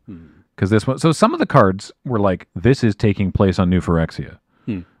Phyrexia. Because this one, so some of the cards were like, this is taking place on New Phyrexia.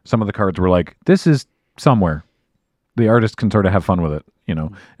 Some of the cards were like, this is somewhere. The artist can sort of have fun with it, you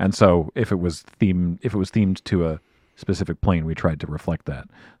know. And so if it was themed to a specific plane, we tried to reflect that.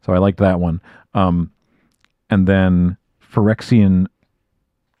 So I liked that one. And then Phyrexian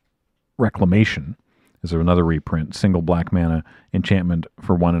Reclamation is another reprint. Single black mana enchantment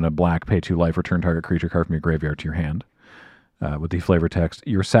for 1 and a black, pay 2 life, return target creature card from your graveyard to your hand. With the flavor text,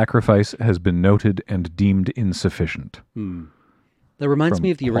 your sacrifice has been noted and deemed insufficient. That reminds From me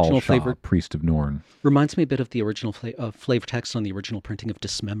of the Paul original Shaw, flavor. Priest of Norn. Reminds me a bit of the original flavor text on the original printing of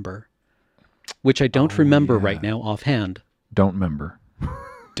Dismember, which I don't remember right now offhand. Don't remember.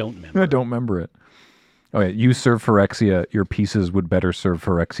 Don't remember. I don't remember it. Oh yeah, you serve Phyrexia. Your pieces would better serve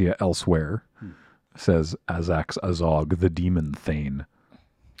Phyrexia elsewhere, says Azax Azog, the Demon Thane.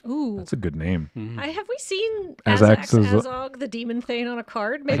 Ooh. That's a good name. Have we seen Azax Azog, the Demon Thane, on a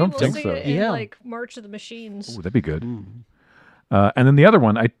card? Maybe don't we'll think see so. it in Yeah. like March of the Machines. Ooh, that'd be good. And then the other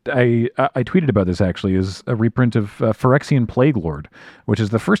one, I tweeted about this actually, is a reprint of Phyrexian Plague Lord, which is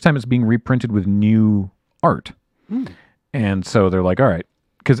the first time it's being reprinted with new art. And so they're like, all right,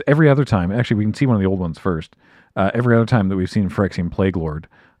 because every other time, actually we can see one of the old ones first. Every other time that we've seen Phyrexian Plague Lord,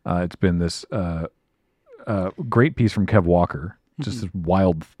 it's been this great piece from Kev Walker, just this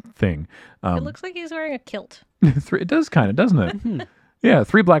wild thing. It looks like he's wearing a kilt. It does kind of, doesn't it? Yeah,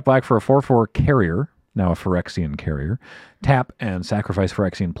 3 black for a 4/4 carrier, now a Phyrexian carrier. Tap and sacrifice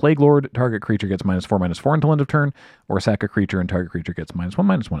Phyrexian Plague Lord. Target creature gets -4/-4 until end of turn, or sack a creature and target creature gets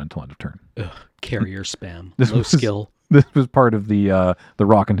 -1/-1 until end of turn. Carrier spam. This Low was- skill. This was part of the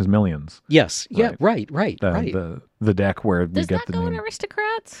Rock and his Millions. Yes. Yeah. Right. Right. The deck where we Does get that the go in name.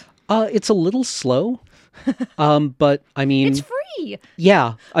 Aristocrats? It's a little slow. But I mean, It's free.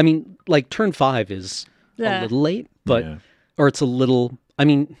 yeah. I mean, like turn 5 is Yeah. a little late, but Yeah. or it's a little. I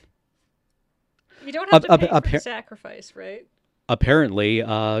mean, You don't have to pay for appa- the sacrifice, right? apparently,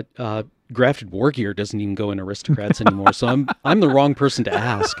 Grafted War Gear doesn't even go in Aristocrats anymore. So I'm the wrong person to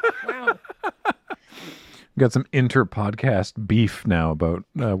ask. Wow. Got some inter-podcast beef now about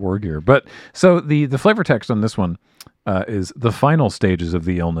War Gear. But so the flavor text on this one is the final stages of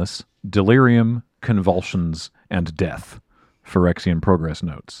the illness: delirium, convulsions, and death. Phyrexian progress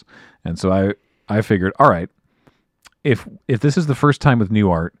notes. And so I figured, all right, if this is the first time with new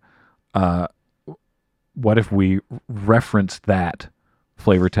art, what if we reference that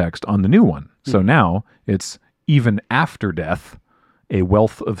flavor text on the new one? So now it's even after death, a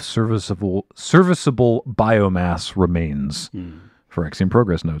wealth of serviceable biomass remains. Phyrexian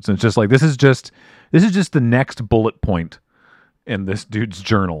progress notes. And it's just like this is just the next bullet point in this dude's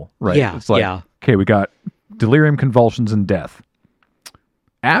journal, right? Yeah, It's like, yeah. okay, we got delirium, convulsions, and death.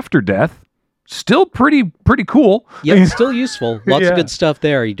 After death, still pretty cool. Yeah, it's still useful. Lots Yeah. of good stuff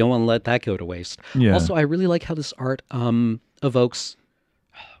there. You don't want to let that go to waste. Yeah. Also, I really like how this art evokes.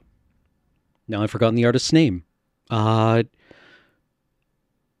 Now I've forgotten the artist's name.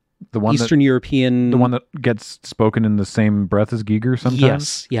 The one Eastern European. the one that gets spoken in the same breath as Giger sometimes.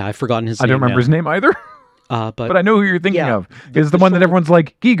 Yes. Yeah, I've forgotten his I name. don't remember his name either, But but I know who you're thinking Yeah. of. Is the one that everyone's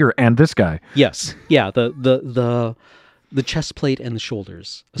like Giger and this guy. yes, yeah, the chest plate and the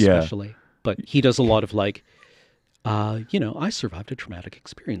shoulders Yeah. especially. But he does a lot of like, I survived a traumatic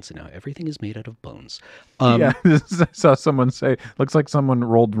experience and now everything is made out of bones. Yeah, I saw someone say, looks like someone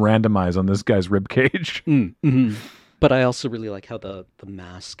rolled randomize on this guy's rib cage. But I also really like how the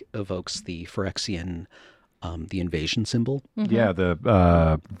mask evokes the Phyrexian, the invasion symbol. Yeah,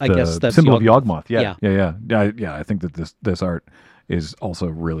 the I guess that's symbol of Yawgmoth. Yawgmoth. Yeah. I think that this art is also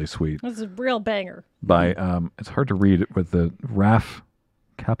really sweet. That's a real banger. By it's hard to read with the Raf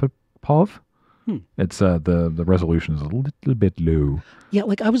Kapipov. It's the resolution is a little bit low. Yeah,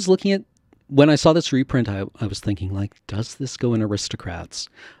 like I was looking at when I saw this reprint, I was thinking like, does this go in Aristocrats?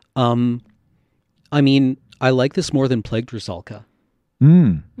 I mean, I like this more than Plagued Rusalka,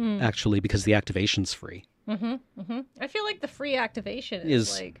 actually, because the activation's free. I feel like the free activation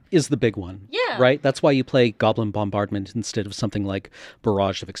is Is the big one. Yeah. Right? That's why you play Goblin Bombardment instead of something like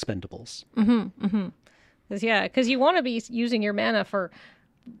Barrage of Expendables. because you want to be using your mana for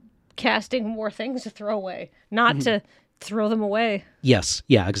casting more things to throw away, not to throw them away. Yes.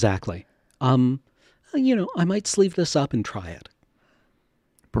 Yeah, exactly. I might sleeve this up and try it.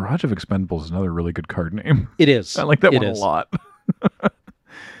 Barrage of Expendables is another really good card name. It is. I like that It one is. a lot.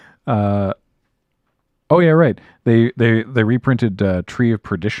 Oh yeah, right. They reprinted Tree of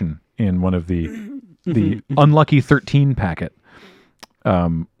Perdition in one of the Unlucky 13 packet.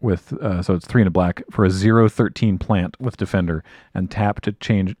 With so it's 3 and a black for a 0/13 plant with Defender and tap to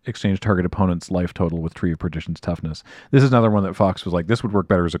exchange target opponent's life total with Tree of Perdition's toughness. This is another one that Fox was like, this would work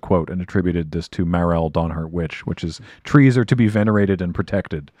better as a quote, and attributed this to Marel Dawnheart Witch, which is trees are to be venerated and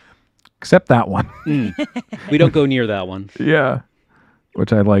protected. Except that one. We don't go near that one. Yeah,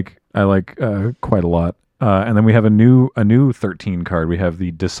 which I like quite a lot. And then we have a new 13 card. We have the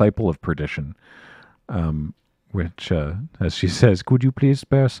Disciple of Perdition, which, as she says, could you please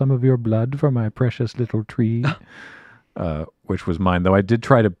spare some of your blood for my precious little tree? Which was mine, though I did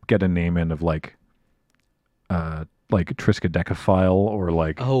try to get a name in of like Triskaidekaphile or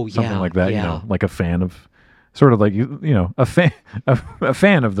like something like that. You know, like a fan of. Sort of like a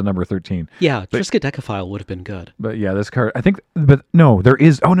fan of the number 13. Yeah, Triskaidekaphile would have been good. But yeah, this card, I think, but no, there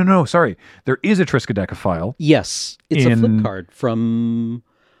is. Oh no, sorry, there is a Triskaidekaphile. Yes, it's a flip card from.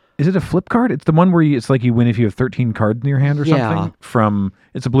 Is it a flip card? It's the one where it's like you win if you have 13 cards in your hand or something.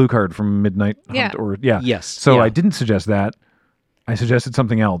 It's a blue card from Midnight Hunt or Yes. So yeah. I didn't suggest that. I suggested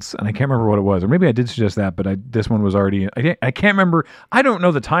something else, and I can't remember what it was. Or maybe I did suggest that, but this one was already... I can't remember. I don't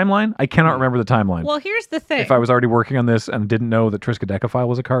know the timeline. I cannot remember the timeline. Well, here's the thing. If I was already working on this and didn't know that Triskaidekaphile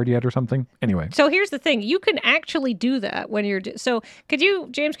was a card yet or something. Anyway. So here's the thing. You can actually do that when you're... So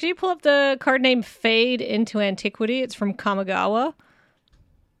James, could you pull up the card name Fade into Antiquity? It's from Kamigawa.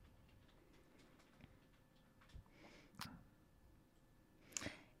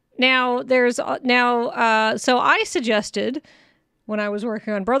 Now, so I suggested... when I was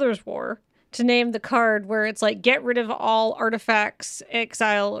working on Brothers War, to name the card where it's like, get rid of all artifacts,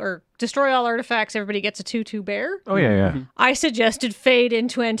 exile, or destroy all artifacts, everybody gets a 2/2 bear. Oh, yeah. I suggested Fade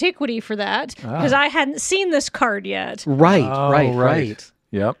into Antiquity for that, because I hadn't seen this card yet. Right.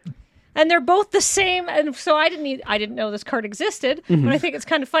 Yep. And they're both the same, and so I didn't know this card existed, but I think it's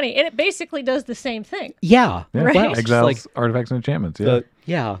kind of funny. And it basically does the same thing. Yeah. Right. Well, Exiles, like artifacts, and enchantments. Yeah.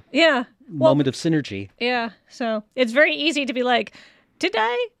 yeah. Yeah. Well, Moment of synergy. yeah. So it's very ezy to be like, did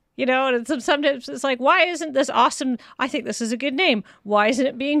I? And sometimes it's like, why isn't this awesome? I think this is a good name. Why isn't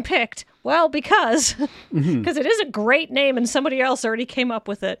it being picked? Well, because it is a great name and somebody else already came up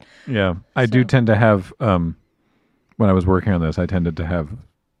with it. Yeah. I do tend to have, when I was working on this, I tended to have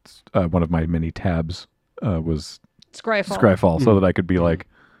one of my many tabs was Scryfall, so that I could be like,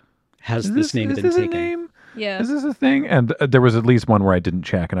 Has this name been taken? A name? Yeah. Is this a thing? And there was at least one where I didn't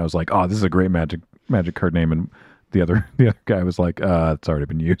check, and I was like, "Oh, this is a great magic card name." And the other guy was like, "It's already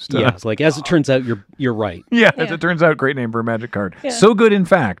been used." Yeah, it's like, as it turns out, you're right. Yeah, Yeah. as it turns out, great name for a magic card. Yeah. So good, in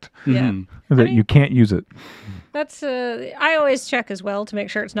fact, Yeah. that you can't use it. That's I always check as well to make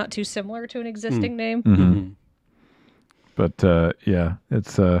sure it's not too similar to an existing name. Mm-hmm. But yeah,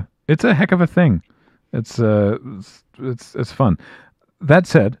 it's a heck of a thing. It's fun. That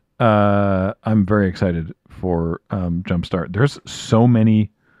said, I'm very excited for Jumpstart. There's so many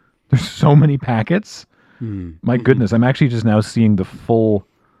packets. My goodness, I'm actually just now seeing the full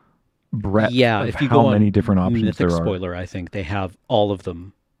breadth of if you how go on many different options Mythic there are. Spoiler, I think they have all of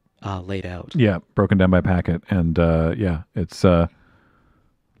them laid out. Yeah, broken down by packet, and it's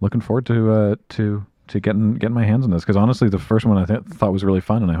looking forward to getting my hands on this, because honestly, the first one I thought was really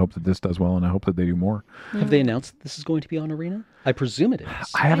fun, and I hope that this does well, and I hope that they do more. Have they announced this is going to be on Arena? I presume it is.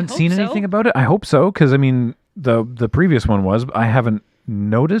 I haven't hope seen so. anything about it. I hope so, because I mean, the previous one was. I haven't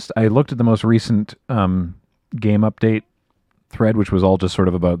noticed. I looked at the most recent game update thread, which was all just sort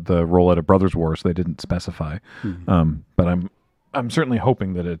of about the rollout of Brothers War, so they didn't specify. But I'm certainly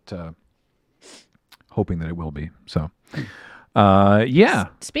hoping that it will be. So, yeah.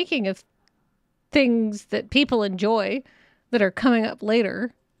 Speaking of things that people enjoy that are coming up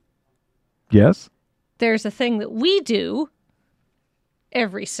later, Yes. there's a thing that we do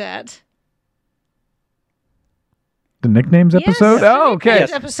every set. The nicknames episode? Yes, Oh, okay.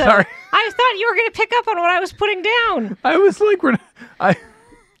 Nicknames episode. Sorry. I thought you were going to pick up on what I was putting down. I was like,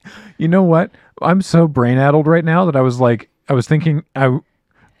 you know what? I'm so brain addled right now that I was thinking,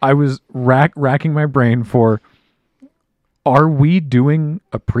 I was racking my brain for, are we doing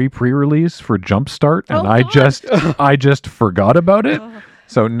a pre-release for Jumpstart? And Oh, I God. I just forgot about it.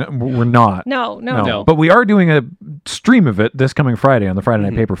 So we're not. No. But we are doing a stream of it this coming Friday on the Friday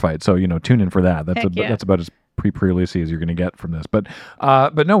Night Paper Fight. So, tune in for that. That's Heck yeah. that's about as pre-release as you're going to get from this. But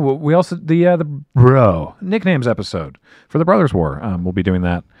no, we also the nicknames episode for the Brothers War. We'll be doing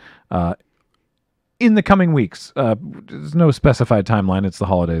that in the coming weeks. There's no specified timeline. It's the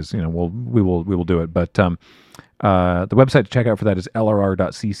holidays. We will do it. But the website to check out for that is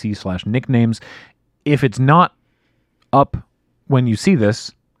lrr.cc/nicknames. If it's not up when you see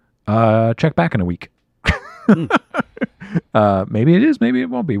this, check back in a week. Maybe it is, maybe it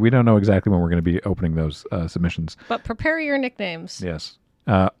won't be. We don't know exactly when we're going to be opening those submissions. But prepare your nicknames. Yes.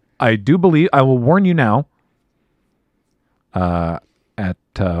 I do believe, I will warn you now, at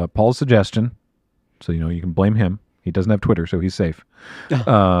Paul's suggestion, so you can blame him. He doesn't have Twitter, so he's safe.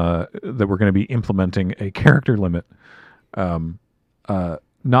 That we're going to be implementing a character limit.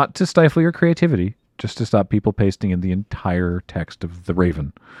 Not to stifle your creativity, just to stop people pasting in the entire text of the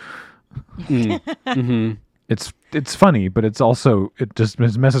Raven. Mm-hmm. It's funny, but it's also, it just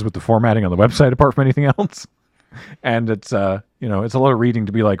messes with the formatting on the website apart from anything else. And it's it's a lot of reading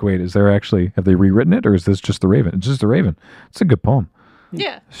to be like, wait, have they rewritten it, or is this just the Raven? It's just the Raven. It's a good poem.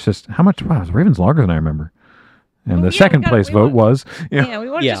 Yeah. It's just how much? Wow, the Raven's longer than I remember. And the second place vote was we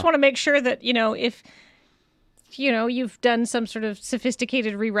just want to make sure that if you've done some sort of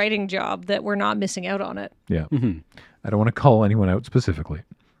sophisticated rewriting job, that we're not missing out on it. Yeah. Mm-hmm. I don't want to call anyone out specifically.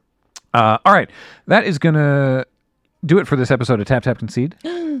 All right, that is gonna do it for this episode of Tap Tap Concede.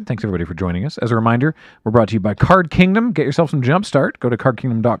 Thanks everybody for joining us. As a reminder, we're brought to you by Card Kingdom. Get yourself some jumpstart. Go to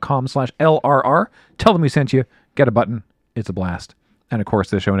cardkingdom.com/LRR. Tell them we sent you. Get a button. It's a blast. And of course,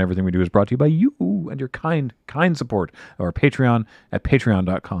 this show and everything we do is brought to you by you and your kind support of our Patreon at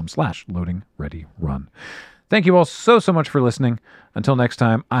patreon.com/loadingreadyrun. Thank you all so much for listening. Until next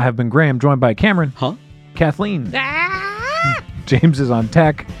time, I have been Graham, joined by Cameron. Kathleen. James is on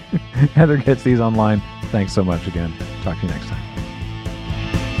tech. Heather gets these online. Thanks so much again. Talk to you next time.